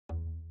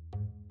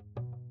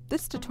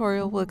This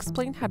tutorial will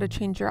explain how to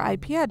change your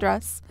IP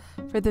address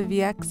for the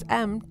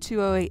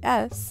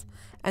VX-M208S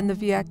and the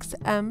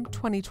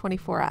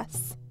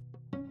VX-M2024S.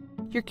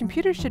 Your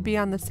computer should be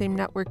on the same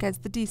network as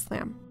the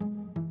DSLAM.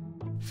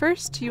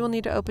 First, you will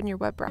need to open your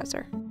web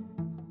browser.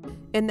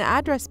 In the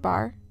address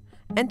bar,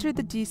 enter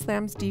the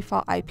DSLAM's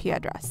default IP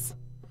address,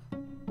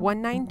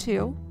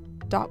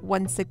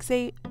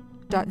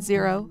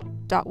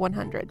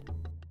 192.168.0.100.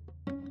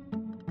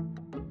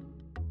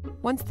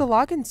 Once the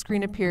login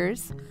screen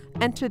appears,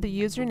 enter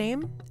the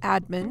username,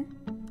 admin,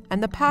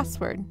 and the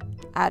password,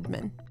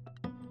 admin.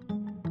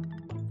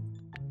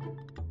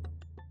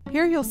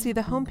 Here you'll see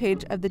the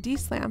homepage of the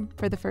DSLAM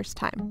for the first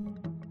time.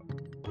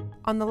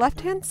 On the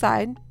left-hand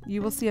side,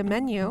 you will see a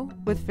menu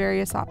with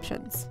various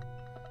options.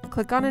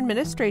 Click on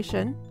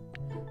Administration,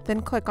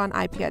 then click on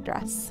IP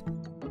address.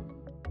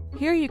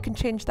 Here you can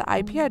change the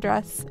IP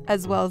address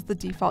as well as the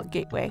default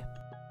gateway.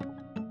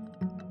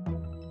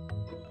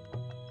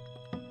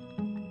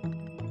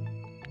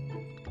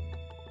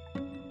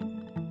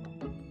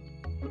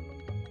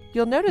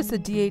 You'll notice a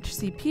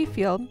DHCP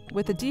field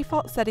with a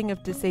default setting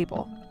of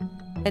Disable.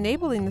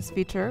 Enabling this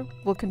feature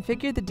will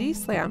configure the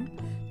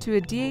DSLAM to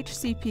a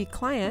DHCP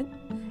client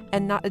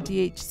and not a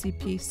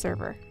DHCP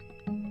server.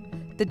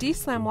 The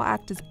DSLAM will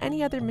act as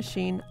any other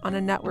machine on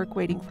a network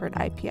waiting for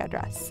an IP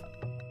address.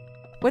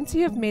 Once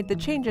you have made the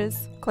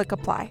changes, click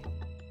Apply.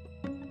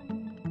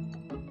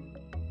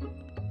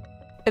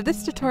 If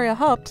this tutorial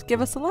helped, give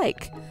us a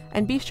like,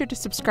 and be sure to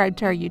subscribe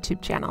to our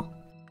YouTube channel.